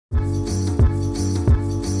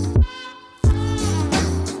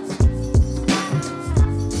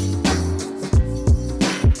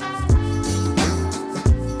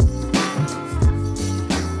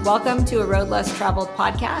Welcome to a Road Less Traveled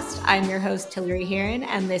podcast. I'm your host, Hilary Haron,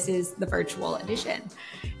 and this is the virtual edition.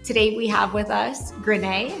 Today we have with us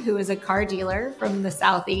Grene, who is a car dealer from the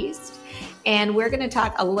Southeast, and we're going to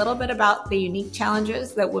talk a little bit about the unique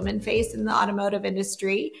challenges that women face in the automotive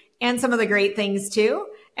industry and some of the great things too,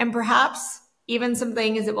 and perhaps even some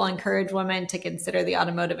things that will encourage women to consider the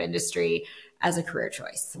automotive industry as a career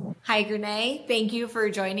choice. Hi, Grene. Thank you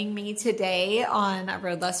for joining me today on a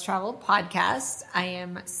Road Less Traveled podcast. I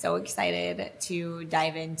am so excited to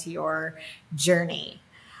dive into your journey.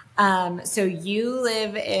 So you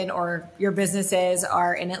live in, or your businesses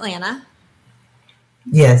are in Atlanta.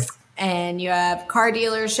 Yes. And you have car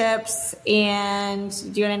dealerships,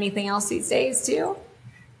 and doing anything else these days too?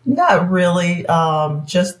 Not really.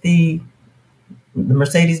 Just the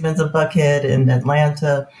Mercedes-Benz of Buckhead in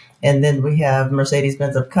Atlanta. And then we have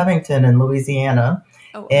Mercedes-Benz of Covington in Louisiana.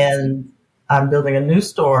 Oh, and I'm building a new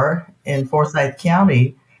store in Forsyth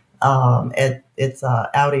County. It's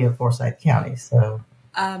Audi of Forsyth County. So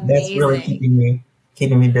amazing. That's really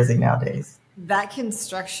keeping me busy nowadays. That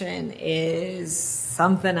construction is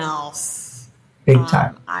something else. Big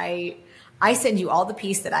time. I send you all the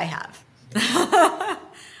piece that I have.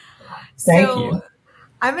 Thank you.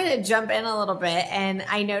 I'm going to jump in a little bit, and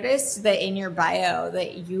I noticed that in your bio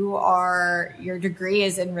that your degree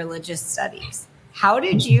is in religious studies. How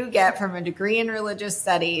did you get from a degree in religious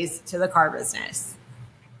studies to the car business?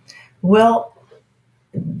 Well,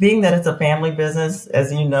 being that it's a family business,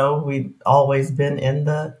 as you know, I've always been in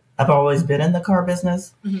the car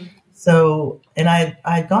business. Mm-hmm. So, and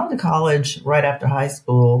I'd gone to college right after high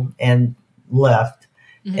school and left,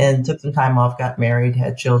 mm-hmm. and took some time off, got married,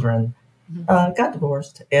 had children. Got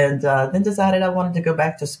divorced, and then decided I wanted to go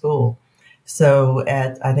back to school. So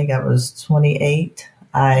I think I was 28,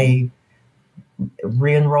 I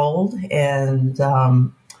re-enrolled and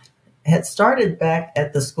had started back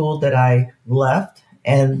at the school that I left,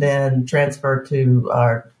 and then transferred to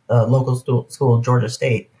our local school, Georgia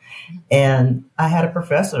State. And I had a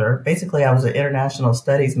professor. Basically, I was an international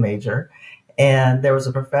studies major, and there was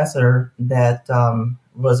a professor that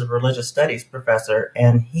was a religious studies professor,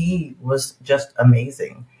 and he was just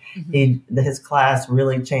amazing. Mm-hmm. His class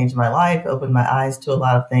really changed my life, opened my eyes to a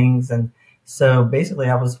lot of things. And so basically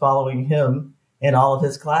I was following him in all of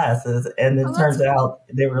his classes. And it turns out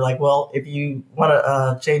they were like, well, if you want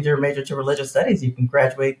to change your major to religious studies, you can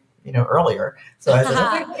graduate, earlier. So I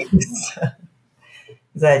said, okay.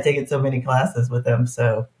 Because I had taken so many classes with him.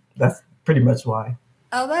 So that's pretty much why.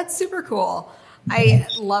 Oh, that's super cool. I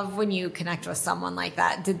love when you connect with someone like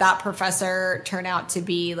that. Did that professor turn out to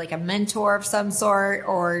be like a mentor of some sort,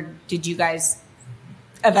 or did you guys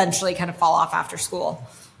eventually kind of fall off after school?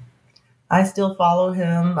 I still follow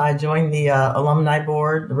him. I joined the alumni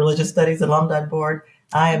board, the religious studies alumni board.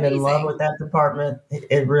 I am Amazing. In love with that department.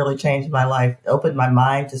 It really changed my life, opened my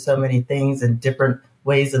mind to so many things and different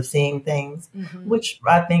ways of seeing things, mm-hmm. which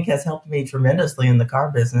I think has helped me tremendously in the car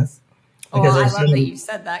business. Well, I love that you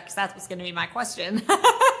said that, because that was going to be my question.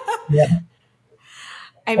 Yeah.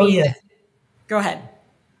 I mean, Go ahead.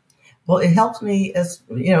 Well, it helps me as,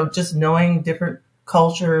 just knowing different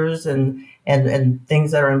cultures and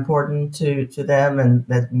things that are important to them and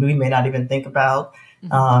that we may not even think about,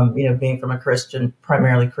 mm-hmm. Being from a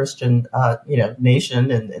primarily Christian, nation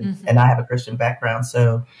mm-hmm. and I have a Christian background.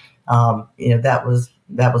 So, that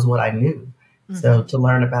was what I knew. So to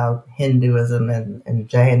learn about Hinduism and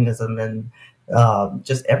Jainism and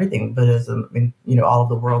just everything, Buddhism, all of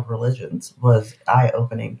the world religions was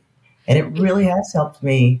eye-opening. And it really has helped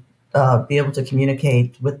me be able to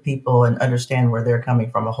communicate with people and understand where they're coming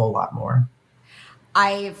from a whole lot more.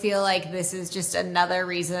 I feel like this is just another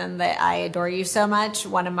reason that I adore you so much.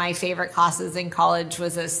 One of my favorite classes in college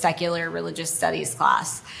was a secular religious studies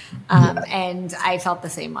class. And I felt the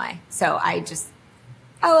same way. So I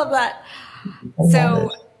love that. So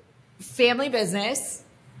family business,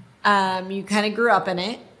 you kind of grew up in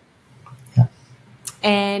it. Yeah.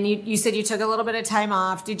 And you said you took a little bit of time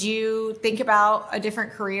off. Did you think about a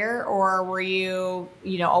different career, or were you,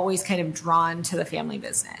 always kind of drawn to the family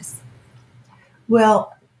business?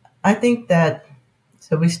 Well, I think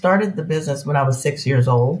so we started the business when I was 6 years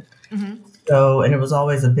old. Mm-hmm. And it was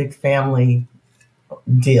always a big family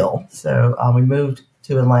deal. So we moved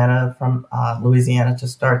to Atlanta from Louisiana to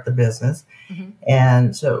start the business. Mm-hmm.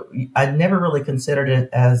 And so I never really considered it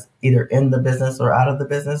as either in the business or out of the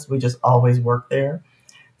business. We just always worked there.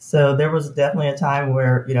 So there was definitely a time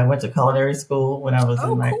where, I went to culinary school when I was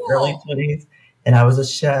in my early 20s, and I was a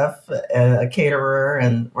chef, a caterer,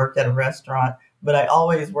 and worked at a restaurant. But I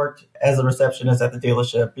always worked as a receptionist at the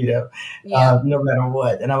dealership, no matter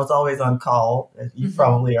what. And I was always on call. You mm-hmm.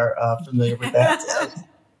 probably are familiar with that.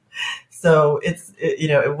 So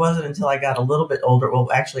it wasn't until I got a little bit older,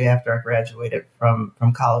 well, actually after I graduated from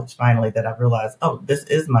college finally, that I realized, oh, this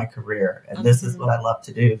is my career and this is what I love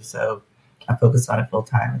to do. So I focused on it full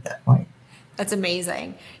time at that point. That's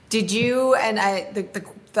amazing. Did you, and the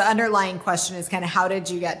underlying question is kind of how did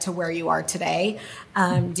you get to where you are today?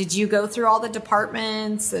 Did you go through all the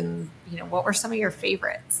departments and, what were some of your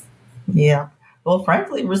favorites? Yeah. Well,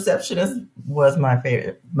 frankly, receptionist was my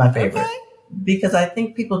favorite. Okay. Because I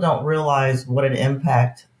think people don't realize what an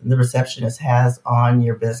impact the receptionist has on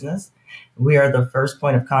your business. We are the first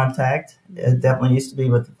point of contact. It definitely used to be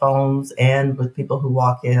with the phones and with people who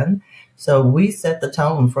walk in. So we set the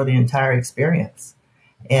tone for the entire experience.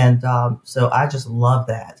 And so I just love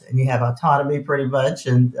that. And you have autonomy pretty much.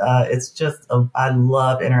 And it's just, I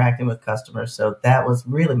love interacting with customers. So that was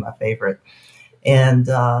really my favorite. And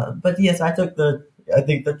but yes, I think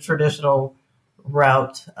the traditional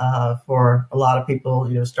route for a lot of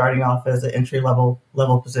people, starting off as an entry level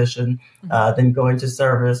position, then going to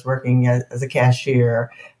service, working as a cashier,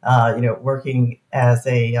 working as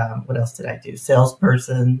a what else did I do?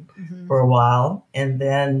 Salesperson for a while, and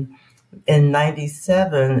then in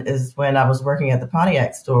 '97 is when I was working at the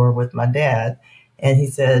Pontiac store with my dad, and he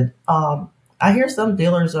said, "I hear some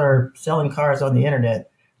dealers are selling cars on the internet.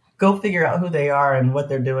 Go figure out who they are and what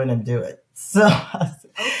they're doing and do it." So,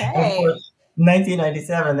 okay. Of course,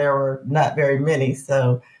 1997, there were not very many.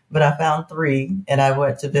 So, but I found 3 and I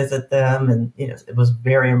went to visit them and, it was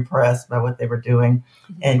very impressed by what they were doing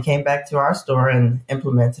and came back to our store and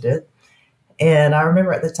implemented it. And I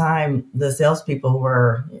remember at the time, the salespeople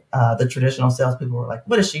were, the traditional salespeople were like,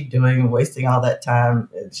 what is she doing? Wasting all that time.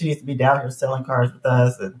 She needs to be down here selling cars with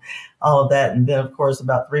us and all of that. And then, of course,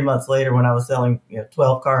 about 3 months later, when I was selling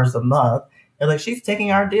 12 cars a month, they're like, she's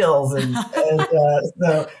taking our deals. And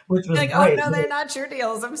so, which was like, great. Oh, no, they're not your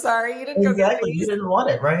deals. I'm sorry. You didn't exactly. You didn't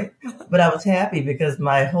want it, right? But I was happy because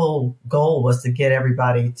my whole goal was to get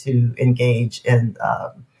everybody to engage in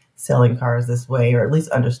selling cars this way, or at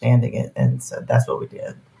least understanding it. And so that's what we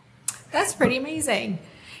did. That's pretty amazing.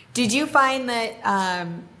 Did you find that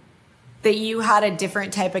that you had a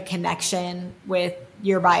different type of connection with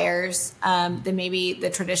your buyers than maybe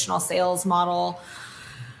the traditional sales model?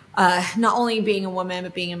 Not only being a woman,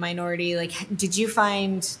 but being a minority, did you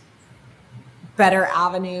find better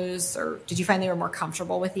avenues, or did you find they were more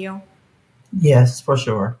comfortable with you? Yes, for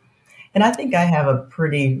sure. And I think I have a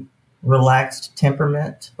pretty relaxed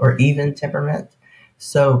temperament or even temperament.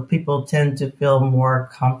 So people tend to feel more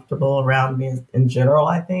comfortable around me in general,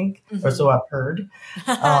 I think, or so I've heard.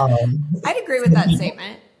 I'd agree with that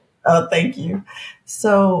statement. Oh, thank you.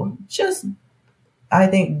 So just, I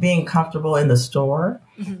think being comfortable in the store.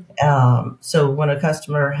 So when a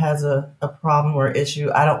customer has a problem or issue,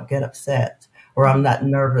 I don't get upset or I'm not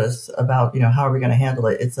nervous about, how are we going to handle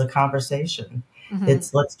it? It's a conversation.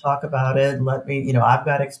 It's let's talk about it. Let me, I've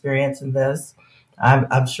got experience in this.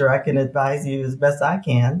 I'm sure I can advise you as best I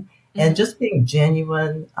can. And just being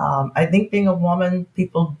genuine. I think being a woman,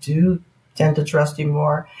 people do tend to trust you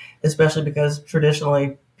more, especially because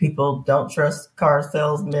traditionally people don't trust car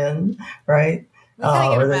salesmen, right? We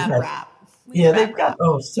kind of get a bad rap. Yeah, they've got,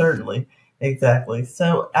 certainly. Exactly.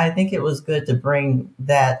 So I think it was good to bring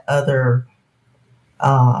that other,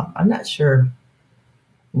 I'm not sure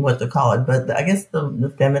what to call it, but I guess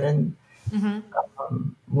the feminine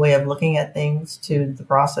way of looking at things to the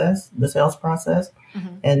process, the sales process.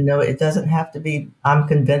 And no, it doesn't have to be, I'm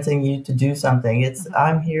convincing you to do something. It's,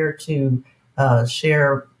 I'm here to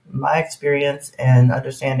share my experience and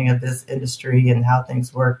understanding of this industry and how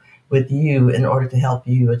things work with you in order to help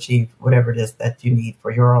you achieve whatever it is that you need for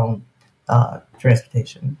your own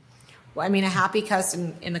transportation. Well, I mean, a happy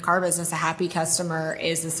customer in the car business, a happy customer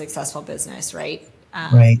is a successful business, right?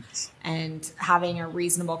 Right. And having a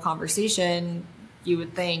reasonable conversation, you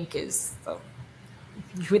would think that's the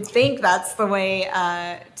way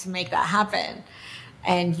to make that happen.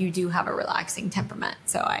 And you do have a relaxing temperament,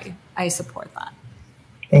 so I support that.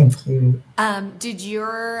 Thank you. Did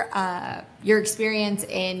your experience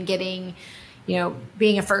in getting,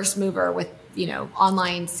 being a first mover with,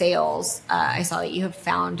 online sales, I saw that you have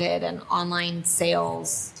founded an online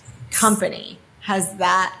sales company. Has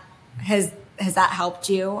that helped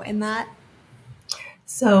you in that?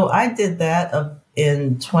 So I did that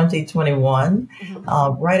in 2021,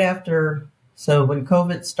 right after. So when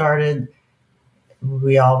COVID started,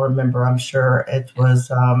 we all remember, I'm sure it was,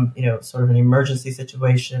 sort of an emergency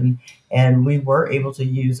situation, and we were able to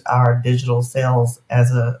use our digital sales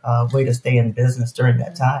as a way to stay in business during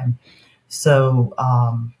that time. So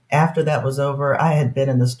after that was over, I had been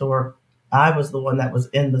in the store. I was the one that was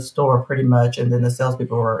in the store pretty much, and then the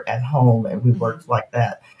salespeople were at home, and we worked like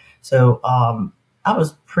that. So I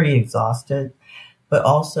was pretty exhausted, but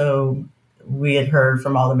also we had heard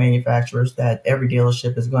from all the manufacturers that every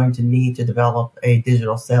dealership is going to need to develop a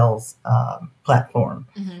digital sales platform.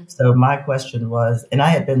 Mm-hmm. So my question was, and I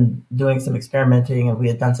had been doing some experimenting, and we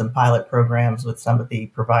had done some pilot programs with some of the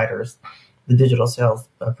providers, the digital sales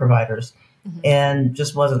providers, mm-hmm. and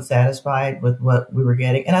just wasn't satisfied with what we were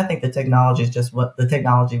getting. And I think the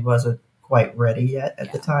technology wasn't quite ready yet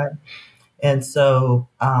at the time. And so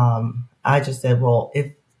I just said, well,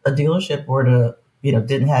 if a dealership were to,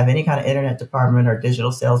 didn't have any kind of internet department or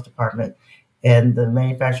digital sales department, and the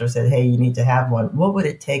manufacturer said, hey, you need to have one, what would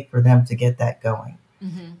it take for them to get that going?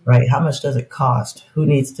 Mm-hmm. Right? How much does it cost? Who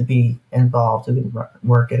needs to be involved? Who can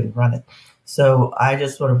work it and run it? So I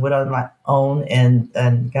just sort of went on my own and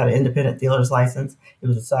got an independent dealer's license. It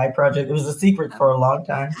was a side project. It was a secret for a long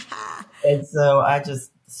time. And so I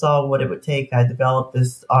just saw what it would take. I developed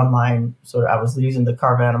this online I was using the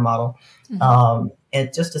Carvana model, mm-hmm.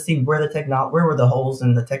 And just to see where were the holes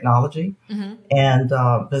in the technology. Mm-hmm. And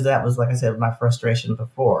because that was, like I said, my frustration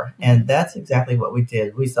before. Mm-hmm. And that's exactly what we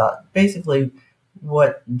did. We saw basically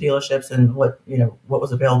what dealerships and what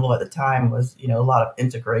was available at the time was, a lot of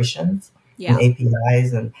integrations and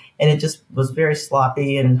APIs, and it just was very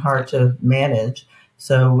sloppy and hard to manage.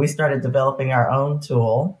 So we started developing our own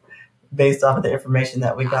tool based off of the information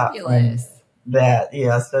that we got from that.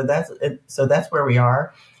 Yeah. So that's it. So that's where we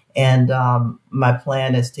are. And my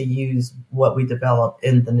plan is to use what we develop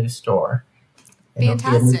in the new store.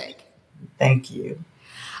 Fantastic. Thank you.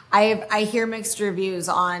 I hear mixed reviews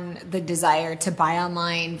on the desire to buy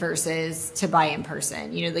online versus to buy in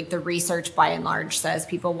person. Like the research by and large says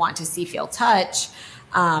people want to see, feel, touch.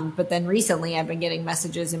 But then recently I've been getting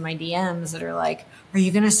messages in my DMs that are like, are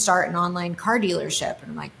you going to start an online car dealership?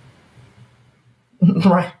 And I'm like,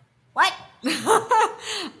 right. What?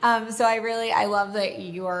 So I love that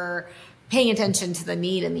you're paying attention to the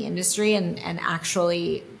need in the industry and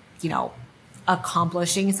actually,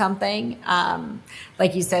 accomplishing something.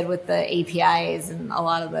 Like you said, with the APIs and a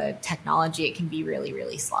lot of the technology, it can be really,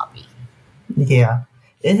 really sloppy. Yeah,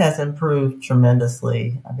 it has improved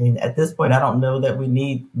tremendously. I mean, at this point, I don't know that we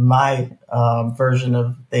need my version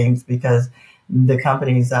of things, because the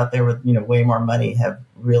companies out there with, way more money have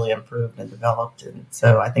really improved and developed. And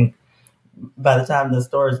so I think by the time the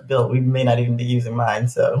store is built, we may not even be using mine.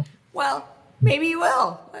 So, well, maybe you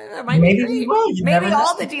will. Maybe we will. Maybe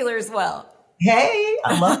all the dealers will. Hey,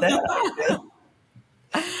 I love that.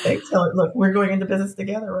 Thanks. Look, we're going into business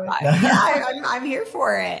together, right? I'm here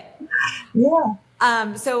for it. Yeah.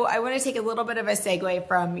 So I want to take a little bit of a segue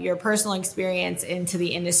from your personal experience into the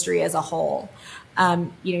industry as a whole.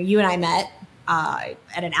 You and I met at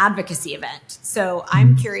an advocacy event. So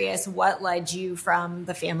I'm curious, what led you from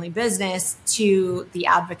the family business to the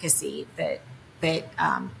advocacy that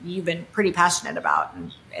you've been pretty passionate about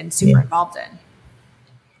and super involved in?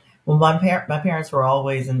 Well, my parents were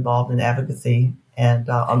always involved in advocacy and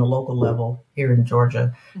on the local level here in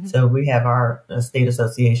Georgia. Mm-hmm. So we have our state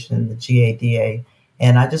association, the GADA,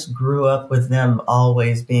 and I just grew up with them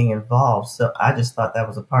always being involved. So I just thought that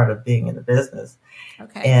was a part of being in the business.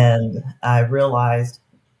 Okay. And I realized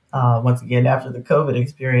once again after the COVID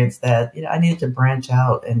experience that I needed to branch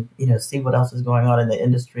out and see what else is going on in the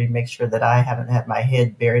industry, make sure that I haven't had my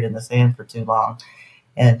head buried in the sand for too long,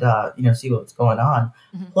 and see what's going on.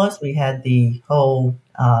 Mm-hmm. Plus, we had the whole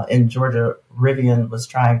in Georgia, Rivian was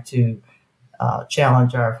trying to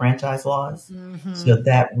challenge our franchise laws, mm-hmm. so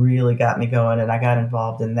that really got me going, and I got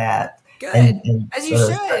involved in that. Good, and as you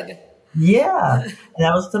should. Yeah, and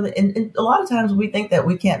that was something. And a lot of times we think that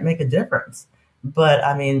we can't make a difference, but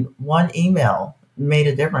I mean, one email made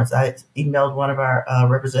a difference. I emailed one of our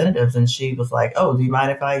representatives, and she was like, "Oh, do you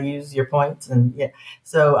mind if I use your points?" And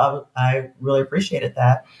so I really appreciated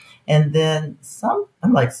that. And then some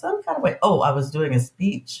kind of way. Oh, I was doing a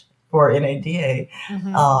speech for NADA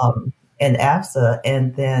mm-hmm. And AFSA,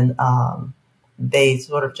 and then they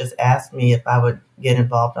sort of just asked me if I would get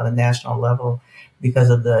involved on a national level because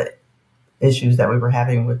of the issues that we were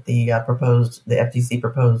having with the FTC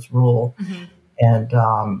proposed rule. Mm-hmm.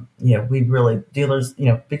 And, we really dealers,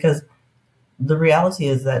 because the reality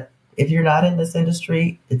is that if you're not in this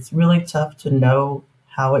industry, it's really tough to know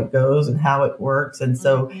how it goes and how it works. And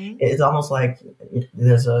so mm-hmm. it's almost like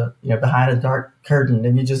there's behind a dark curtain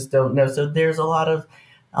and you just don't know. So there's a lot of,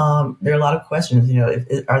 there are a lot of questions,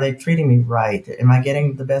 are they treating me right? Am I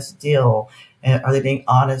getting the best deal? And are they being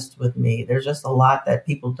honest with me? There's just a lot that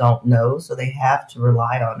people don't know. So they have to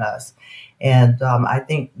rely on us. And I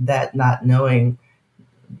think that not knowing,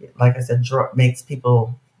 like I said, makes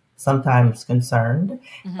people sometimes concerned.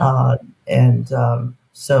 Mm-hmm.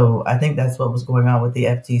 So I think that's what was going on with the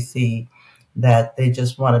FTC, that they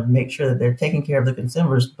just want to make sure that they're taking care of the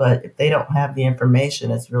consumers. But if they don't have the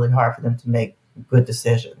information, it's really hard for them to make good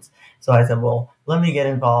decisions. So I said, well, let me get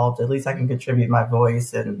involved. At least I can contribute my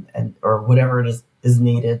voice and or whatever it is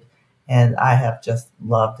needed. And I have just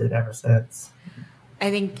loved it ever since. I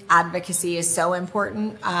think advocacy is so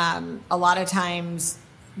important. A lot of times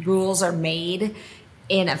rules are made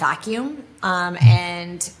in a vacuum.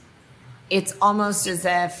 And it's almost as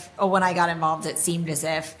if, when I got involved, it seemed as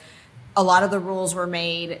if a lot of the rules were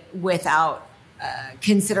made without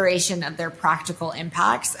consideration of their practical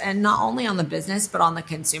impacts, and not only on the business, but on the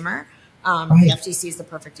consumer. Right. The FTC is the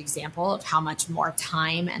perfect example of how much more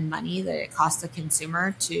time and money that it costs the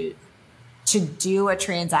consumer to do a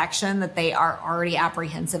transaction that they are already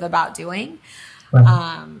apprehensive about doing.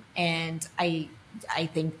 Right. And I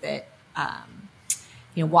think that,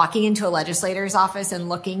 walking into a legislator's office and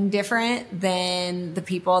looking different than the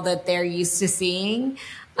people that they're used to seeing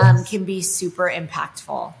can be super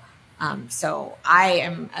impactful. So I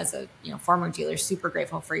am, as a former dealer, super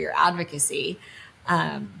grateful for your advocacy.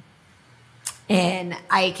 And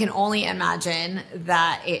I can only imagine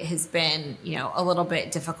that it has been, a little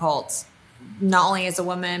bit difficult, not only as a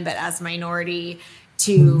woman, but as a minority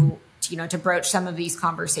to broach some of these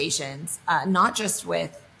conversations, not just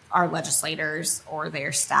with our legislators or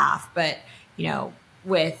their staff, but,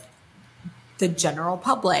 with the general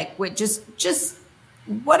public, with just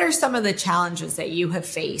what are some of the challenges that you have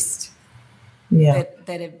faced that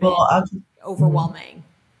have been overwhelming?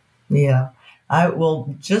 Yeah. I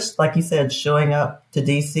will, just like you said, showing up to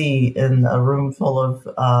DC in a room full of,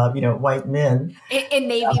 white men. In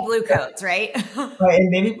navy blue coats, right? Right, in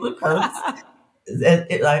navy blue coats.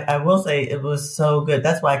 I will say it was so good.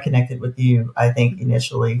 That's why I connected with you, I think,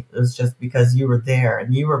 initially. It was just because you were there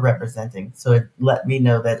and you were representing. So it let me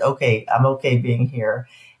know that, okay, I'm okay being here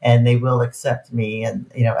and they will accept me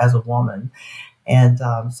and, as a woman. And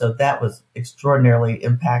so that was extraordinarily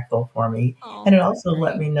impactful for me. Oh, and it also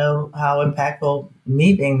let me know how impactful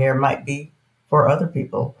me being there might be for other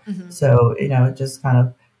people. Mm-hmm. So, it just kind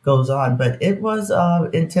of goes on. But it was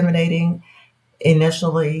intimidating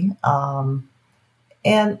initially.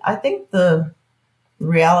 And I think the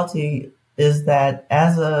reality is that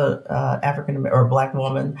as a African or Black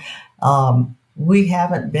woman, we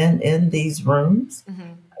haven't been in these rooms. Mm-hmm.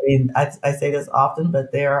 I mean, I say this often,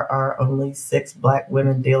 but there are only 6 Black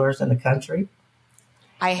women dealers in the country.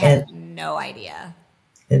 I had no idea.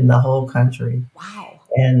 In the whole country. Wow.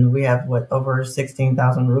 And we have, over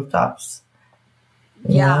 16,000 rooftops?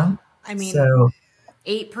 Yeah. I mean, so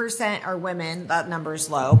 8% are women. That number's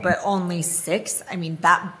low, but only 6. I mean,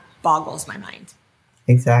 that boggles my mind.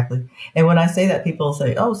 Exactly. And when I say that, people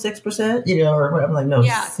say, oh, 6%, or whatever. I'm like, no,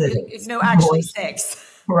 yeah, 6. No, actually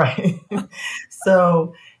 6. Right.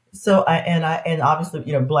 So I obviously,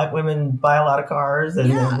 Black women buy a lot of cars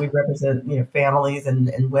and we represent, families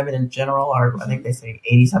and women in general are, I think they say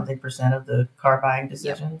 80-something% of the car buying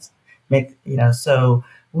decisions make, so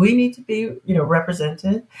we need to be,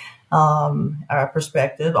 represented, our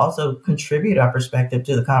perspective, also contribute our perspective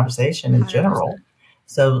to the conversation in 100%. General.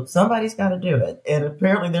 So somebody's got to do it. And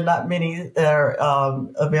apparently there are not many that are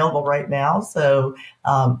available right now. So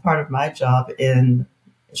part of my job in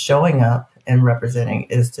showing up and representing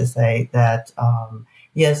is to say that,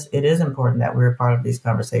 yes, it is important that we're a part of these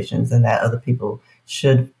conversations and that other people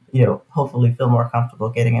should, hopefully feel more comfortable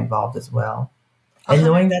getting involved as well. And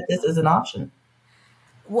knowing that this is an option.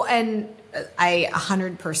 Well, and I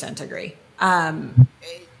 100% agree.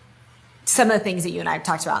 Some of the things that you and I have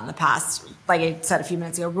talked about in the past, like I said a few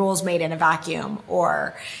minutes ago, rules made in a vacuum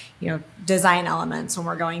or, design elements when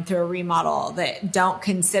we're going through a remodel that don't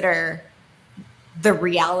consider the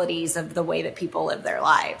realities of the way that people live their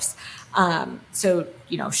lives. So,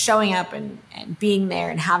 showing up and being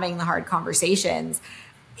there and having the hard conversations,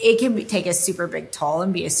 it can take a super big toll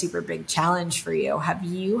and be a super big challenge for you. Have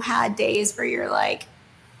you had days where you're like,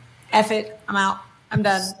 F it, I'm out, I'm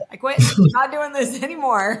done, I quit, I'm not doing this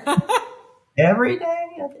anymore? Every day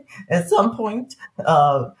at some point.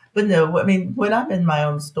 But no, I mean, when I'm in my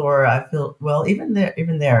own store, I feel, well, even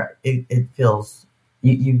there, it feels,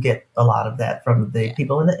 you get a lot of that from the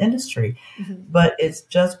people in the industry, but it's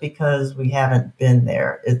just because we haven't been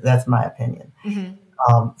there. That's my opinion.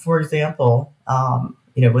 For example,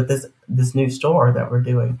 with this new store that we're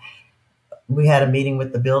doing, we had a meeting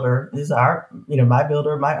with the builder. This is my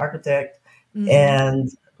builder, my architect,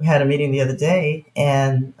 and we had a meeting the other day,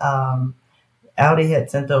 and Audi had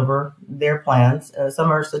sent over their plans.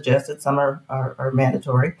 Some are suggested, some are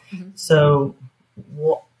mandatory. So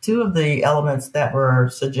two of the elements that were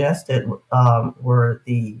suggested were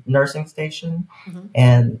the nursing station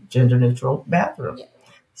and gender neutral bathroom. Yeah.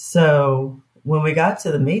 So when we got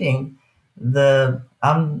to the meeting,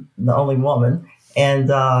 I'm the only woman, and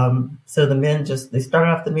so the men they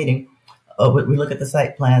started off the meeting. We look at the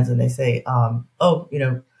site plans and they say,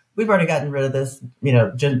 we've already gotten rid of this,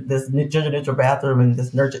 this gender neutral bathroom and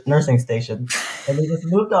this nursing station, and they just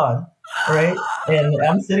moved on, right? And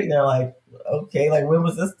I'm sitting there like, okay, like when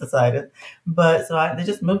was this decided? But they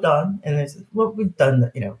just moved on, and they said, well, we're done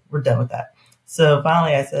with that. So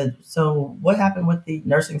finally I said, so what happened with the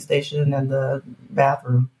nursing station and the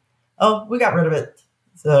bathroom? Oh, we got rid of it.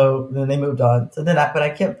 So then they moved on. So but I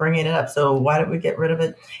kept bringing it up. So why did we get rid of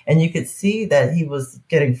it? And you could see that he was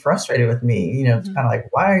getting frustrated with me, kind of like,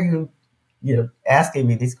 why are you, asking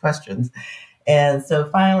me these questions? And so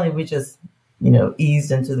finally we just,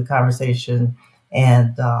 eased into the conversation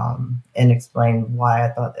and explained why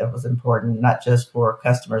I thought that was important, not just for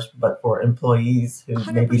customers, but for employees who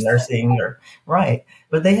 100%. may be nursing right.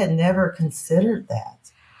 But they had never considered that.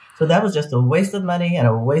 So that was just a waste of money and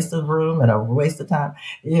a waste of room and a waste of time,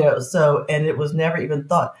 and it was never even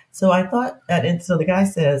thought. So I thought so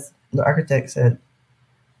the architect said,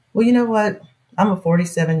 well, you know what? I'm a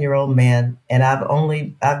 47-year-old man, and I've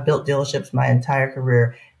built dealerships my entire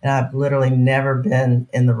career, and I've literally never been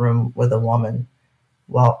in the room with a woman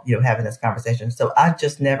while, having this conversation. So I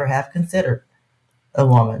just never have considered a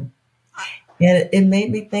woman. And it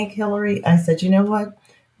made me think, Hilary, I said, you know what?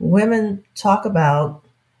 Women talk about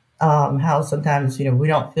how sometimes, we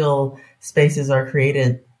don't feel spaces are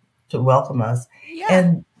created to welcome us. Yeah.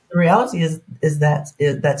 And the reality is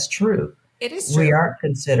that's true. It is true. We aren't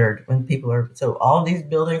considered when people are, so all these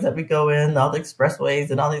buildings that we go in, all the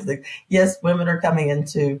expressways and all these things. Yes, women are coming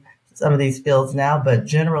into some of these fields now, but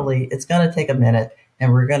generally it's going to take a minute,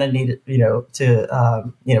 and we're going to need it,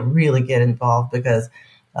 to, really get involved, because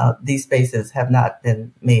these spaces have not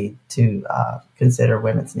been made to consider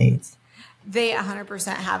women's needs. They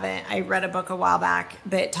 100% haven't. I read a book a while back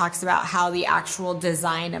that talks about how the actual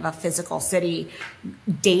design of a physical city,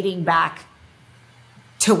 dating back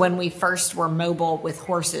to when we first were mobile with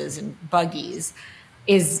horses and buggies,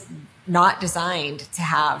 is not designed to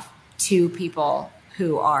have two people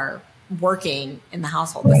who are working in the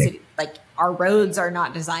household. Right. The city, like, our roads are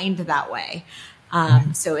not designed that way.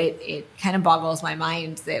 So it kind of boggles my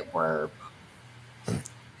mind that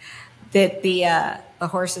the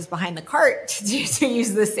horse is behind the cart, to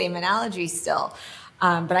use the same analogy still.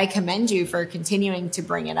 But I commend you for continuing to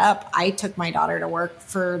bring it up. I took my daughter to work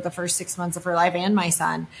for the first 6 months of her life, and my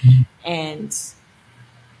son. And,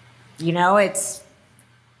 it's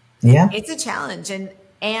a challenge.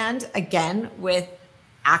 And again, with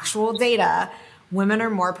actual data, women are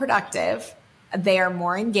more productive. They are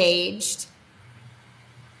more engaged.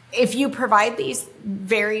 If you provide these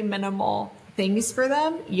very minimal things for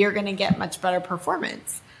them, you're going to get much better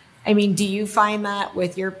performance. I mean, do you find that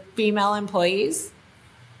with your female employees?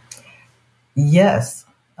 Yes.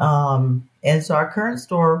 And so our current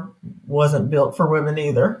store wasn't built for women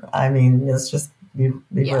either. I mean, let's just be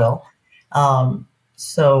real.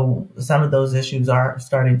 So some of those issues are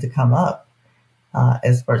starting to come up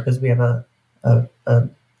as far as, because we have a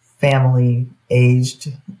family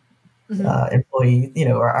aged employee,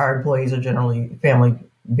 our employees are generally family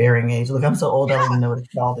bearing age. Look, I'm so old, I don't even know what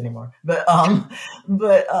it's called anymore. But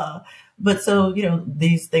so,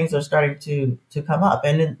 these things are starting to come up.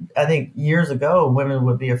 And I think years ago, women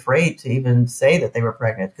would be afraid to even say that they were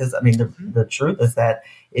pregnant. Because, I mean, the truth is that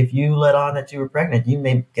if you let on that you were pregnant, you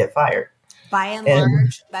may get fired. By and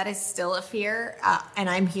large, that is still a fear. And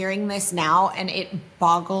I'm hearing this now, and it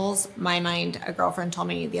boggles my mind. A girlfriend told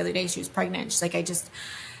me the other day she was pregnant. She's like, I just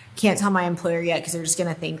can't tell my employer yet because they're just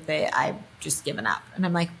going to think that I've just given up. And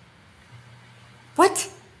I'm like,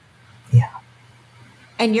 what? Yeah.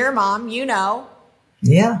 And your mom,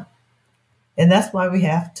 Yeah. And that's why we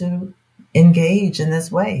have to engage in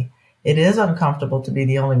this way. It is uncomfortable to be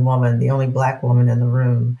the only woman, the only Black woman in the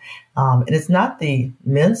room. And it's not the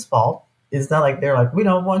men's fault. It's not like they're like, we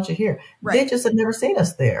don't want you here. Right. They just have never seen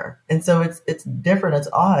us there. And so it's different. It's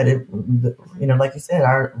odd. Like you said,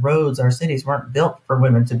 our roads, our cities weren't built for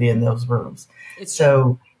women to be in those rooms.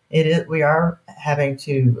 So we are having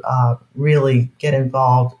to really get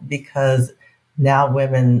involved, because now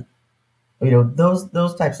women,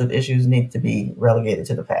 those types of issues need to be relegated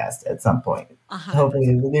to the past at some point, hopefully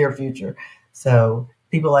in the near future. So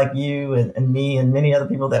people like you and me and many other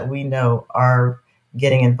people that we know are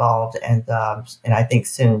getting involved, and I think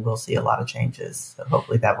soon we'll see a lot of changes. So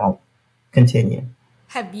hopefully that won't continue.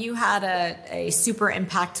 Have you had a super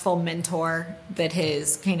impactful mentor that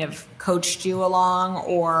has kind of coached you along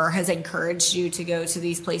or has encouraged you to go to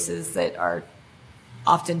these places that are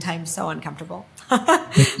oftentimes so uncomfortable?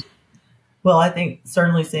 Well, I think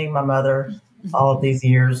certainly seeing my mother all of these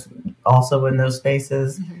years also in those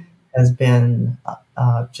spaces has been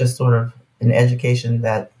just sort of an education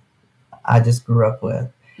that I just grew up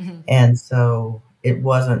with. And so it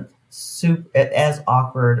wasn't as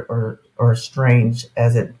awkward or strange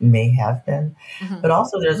as it may have been. But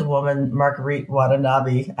also there's a woman, Marguerite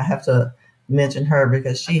Watanabe. I have to mention her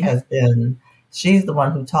because she's the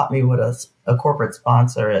one who taught me what a corporate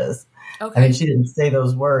sponsor is. Okay. I mean, she didn't say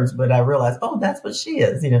those words, but I realized, oh, that's what she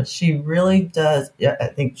is. She really does. I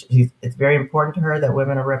think it's very important to her that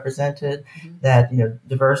women are represented, that,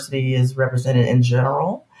 diversity is represented in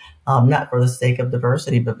general. Not for the sake of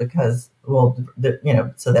diversity, but because,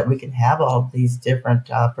 so that we can have all of these different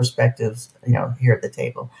perspectives, here at the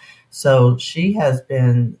table. So she has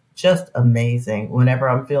been just amazing whenever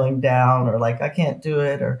I'm feeling down or like I can't do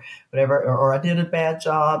it or whatever, or I did a bad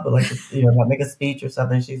job, or like, if I make a speech or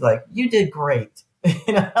something, she's like, you did great.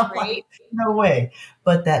 I'm like, no way.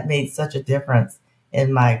 But that made such a difference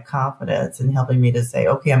in my confidence and helping me to say,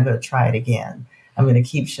 okay, I'm going to try it again. I'm going to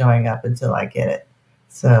keep showing up until I get it.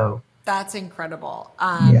 So that's incredible.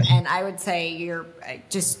 And I would say you're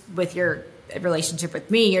just with your relationship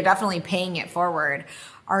with me, you're definitely paying it forward.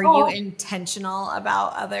 Are you intentional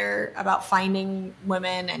about finding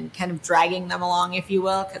women and kind of dragging them along, if you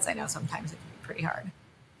will? Because I know sometimes it can be pretty hard.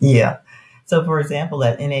 Yeah. So for example,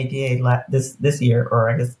 at NADA this year, or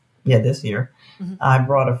I guess, this year, I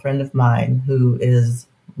brought a friend of mine who is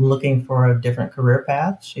looking for a different career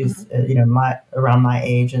path. She's, around my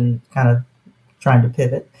age and kind of trying to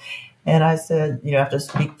pivot. And I said, after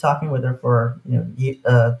talking with her for,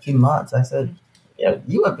 a few months, I said,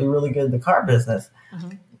 you would be really good in the car business.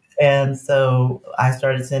 And so I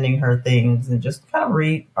started sending her things and just kind of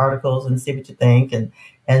read articles and see what you think.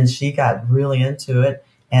 And she got really into it.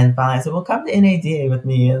 And finally I said, well, come to NADA with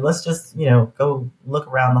me and let's just, go look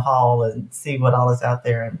around the hall and see what all is out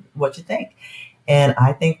there and what you think. And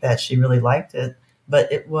I think that she really liked it,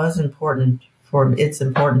 but it's important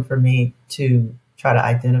for me to try to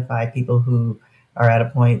identify people who are at a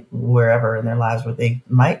point wherever in their lives where they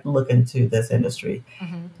might look into this industry.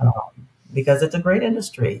 Because it's a great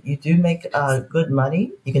industry. You do make good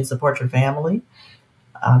money. You can support your family.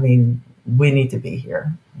 I mean, we need to be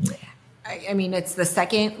here. I mean, it's the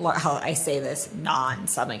second, I say this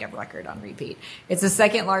sounding a record on repeat. It's the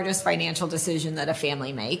second largest financial decision that a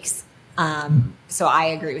family makes. So I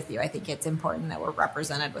agree with you. I think it's important that we're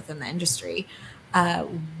represented within the industry.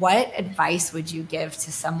 What advice would you give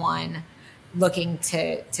to someone looking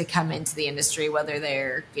to come into the industry, whether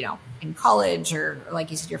they're, in college or like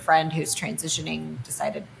you said, your friend who's transitioning,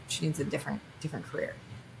 decided she needs a different career?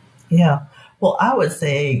 Yeah. Well, I would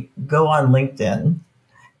say go on LinkedIn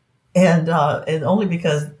and only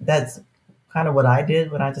because that's kind of what I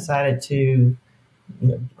did when I decided to,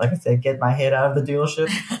 like I said, get my head out of the dealership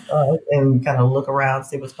and kind of look around,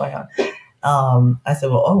 see what's going on. I said,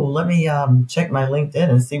 well, let me check my LinkedIn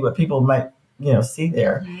and see what people might, see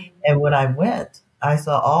there. And when I went, I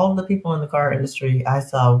saw all the people in the car industry. I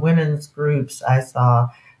saw women's groups. I saw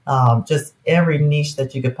just every niche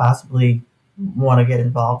that you could possibly want to get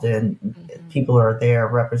involved in. People are there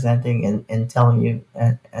representing and telling you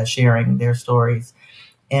and sharing their stories.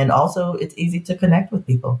 And also it's easy to connect with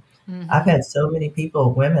people. I've had so many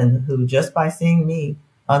people, women, who just by seeing me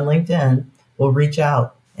on LinkedIn will reach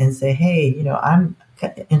out and say, hey, I'm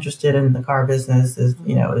interested in the car business. Is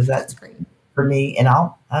that great for me? And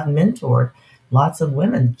I've mentored lots of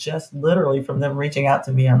women just literally from them reaching out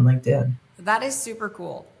to me on LinkedIn. That is super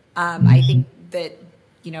cool. I think that,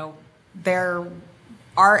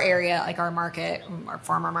 our area, like our market, our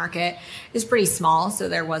farmer market is pretty small. So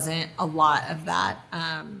there wasn't a lot of that.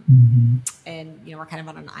 And, we're kind of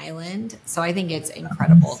on an island. So I think it's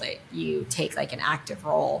incredible that you take like an active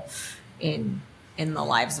role in the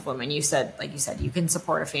lives of women. Like you said, you can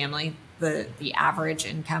support a family. The average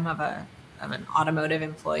income of an automotive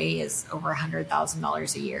employee is over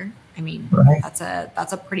 $100,000 a year. I mean, right.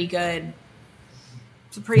 That's a pretty good,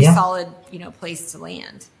 it's a pretty solid, place to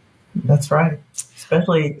land. That's right.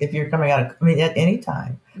 Especially if you're coming out of, at any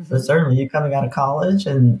time, but certainly you're coming out of college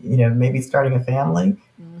and, maybe starting a family.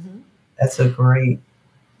 That's a great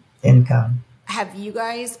income. Have you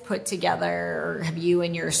guys put together, or have you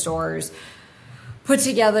in your stores put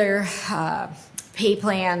together pay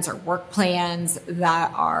plans or work plans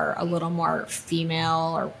that are a little more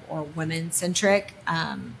female or women centric?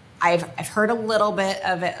 I've heard a little bit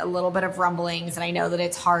of it, a little bit of rumblings, and I know that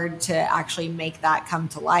it's hard to actually make that come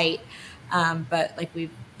to light. But like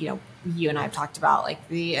you and I have talked about, like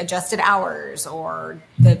the adjusted hours or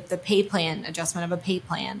the pay plan, adjustment of a pay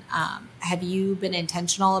plan. Have you been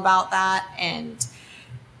intentional about that? And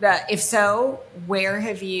if so, where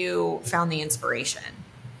have you found the inspiration?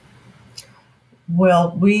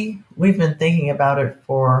 Well, we've been thinking about it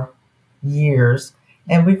for years,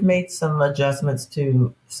 and we've made some adjustments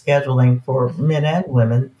to scheduling for men and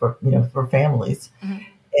women for families,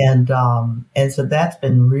 and so that's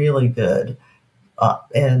been really good.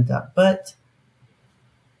 But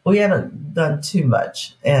we haven't done too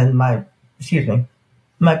much. And my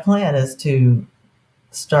plan is to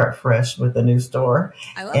start fresh with a new store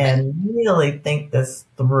and really think this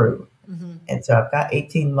through. Mm-hmm. And so I've got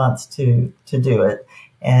 18 months to do it.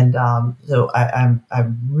 And so I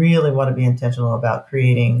really want to be intentional about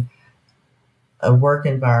creating a work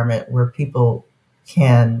environment where people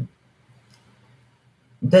that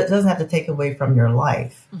doesn't have to take away from your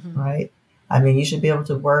life, right? I mean, you should be able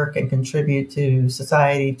to work and contribute to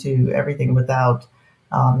society, to everything without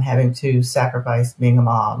having to sacrifice being a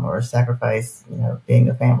mom or sacrifice, being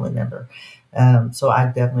a family member. So I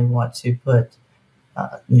definitely want to put,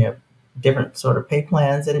 different sort of pay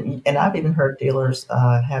plans. And I've even heard dealers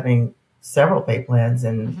having several pay plans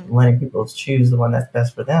and letting people choose the one that's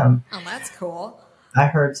best for them. Oh, that's cool. I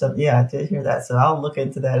heard I did hear that. So I'll look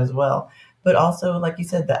into that as well. But also, like you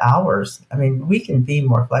said, the hours. I mean, we can be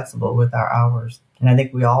more flexible with our hours. And I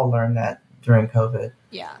think we all learned that during COVID.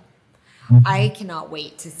 Yeah. I cannot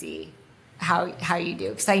wait to see how you do,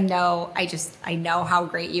 because I know how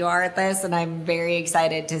great you are at this, and I'm very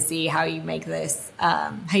excited to see how you make this,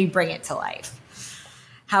 how you bring it to life.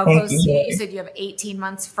 How Thank close you said you have 18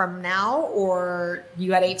 months from now, or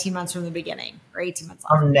you had 18 months from the beginning, or 18 months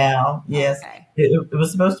from now? Yes. Okay. It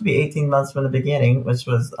was supposed to be 18 months from the beginning, which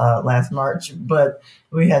was last March, but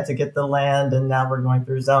we had to get the land, and now we're going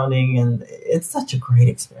through zoning, and it's such a great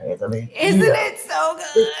experience. I mean, isn't it so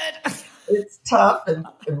good? It's tough and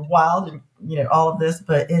wild and, all of this,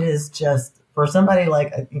 but it is just, for somebody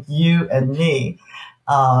like I think you and me,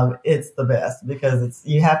 it's the best, because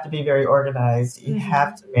you have to be very organized. You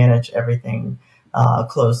have to manage everything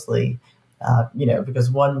closely, because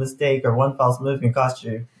one mistake or one false move can cost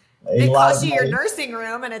you a lot of money. Your nursing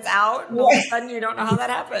room and it's out, and all of a sudden you don't know how that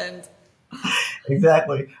happened.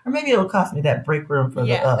 Exactly. Or maybe it'll cost me that break room for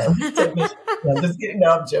the technician. I'm just kidding.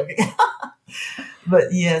 No, I'm joking.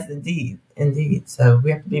 But yes, indeed. So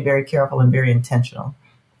we have to be very careful and very intentional,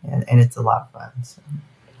 and it's a lot of fun. So.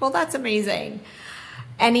 Well, that's amazing.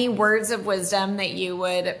 Any words of wisdom that you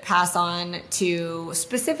would pass on to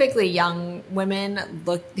specifically young women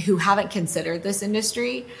who haven't considered this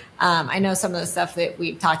industry? I know some of the stuff that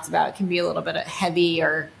we've talked about can be a little bit heavy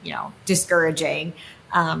or, discouraging.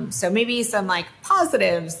 So maybe some like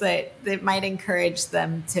positives that might encourage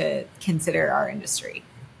them to consider our industry.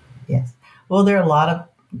 Yes. Well, there are a lot of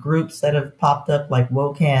groups that have popped up, like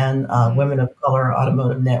WOCAN, Women of Color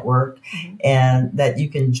Automotive Network, and that you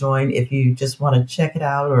can join if you just want to check it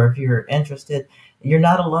out, or if you're interested. You're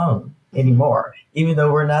not alone anymore. Even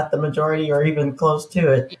though we're not the majority or even close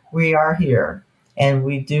to it, we are here. And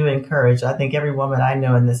we do encourage, I think every woman I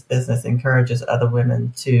know in this business encourages other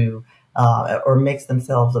women to, or makes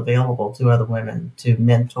themselves available to other women to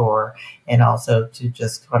mentor, and also to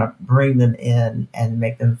just kind of bring them in and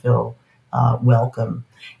make them feel welcome.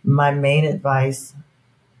 My main advice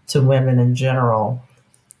to women in general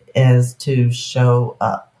is to show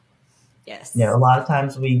up. Yes. A lot of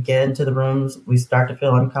times we get into the rooms, we start to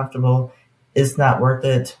feel uncomfortable. It's not worth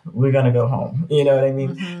it. We're going to go home. You know what I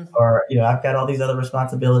mean? Or, I've got all these other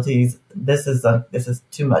responsibilities. This is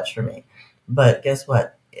too much for me. But guess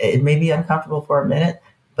what? It may be uncomfortable for a minute,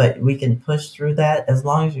 but we can push through that as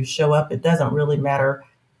long as you show up. It doesn't really matter.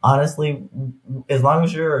 Honestly, as long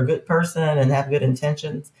as you're a good person and have good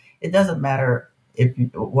intentions, it doesn't matter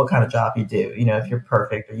what kind of job you do, if you're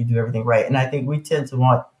perfect or you do everything right. And I think we tend to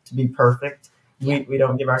want to be perfect. Yeah. We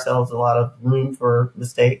don't give ourselves a lot of room for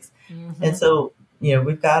mistakes. And so,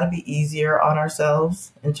 we've got to be easier on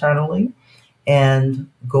ourselves internally and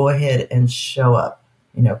go ahead and show up,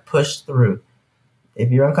 push through. If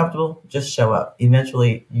you're uncomfortable, just show up.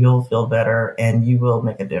 Eventually you'll feel better and you will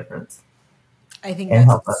make a difference. I think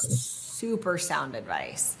that's super sound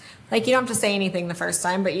advice. Like, you don't have to say anything the first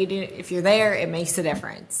time, but you do. If you're there, it makes a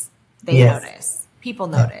difference. They notice. People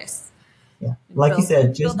notice. Yeah. Like you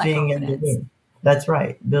said, just being in the room. That's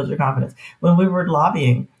right. Build your confidence. When we were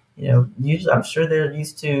lobbying, usually I'm sure they're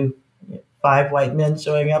used to 5 white men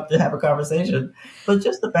showing up to have a conversation. But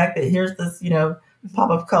just the fact that here's this, pop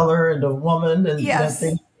of color and a woman and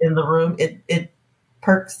in the room, it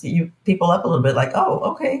perks people up a little bit, like, oh,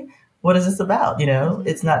 okay, what is this about?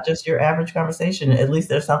 It's not just your average conversation. At least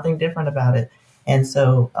there's something different about it. And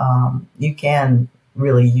so you can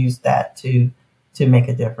really use that to make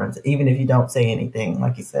a difference, even if you don't say anything,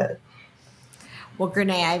 like you said. Well,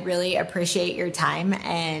 Grene, I really appreciate your time.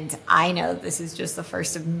 And I know this is just the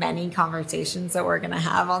first of many conversations that we're going to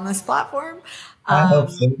have on this platform. I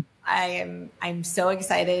hope so. I'm so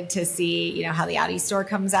excited to see, how the Audi store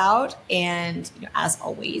comes out. And as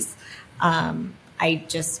always, I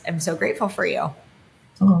just am so grateful for you.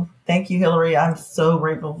 Oh, thank you, Hilary. I'm so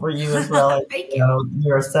grateful for you as well. Thank you.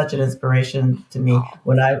 You're such an inspiration to me.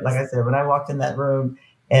 When I walked in that room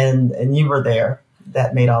and you were there,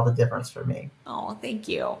 that made all the difference for me. Oh, thank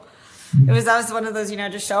you. That was one of those,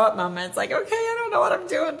 just show up moments, like, okay, I don't know what I'm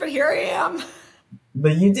doing, but here I am.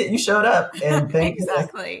 But you showed up, and thank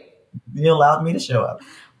exactly. You allowed me to show up.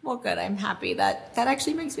 Well, good. I'm happy. That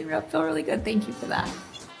actually makes me feel really good. Thank you for that.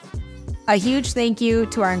 A huge thank you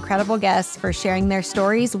to our incredible guests for sharing their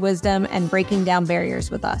stories, wisdom, and breaking down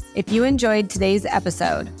barriers with us. If you enjoyed today's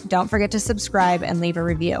episode, don't forget to subscribe and leave a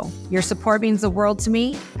review. Your support means the world to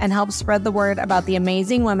me and helps spread the word about the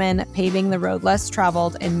amazing women paving the road less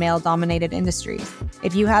traveled in male-dominated industries.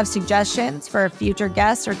 If you have suggestions for a future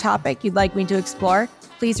guest or topic you'd like me to explore,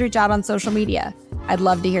 please reach out on social media. I'd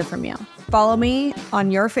love to hear from you. Follow me on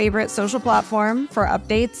your favorite social platform for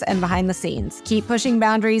updates and behind the scenes. Keep pushing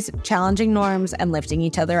boundaries, challenging norms, and lifting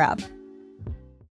each other up.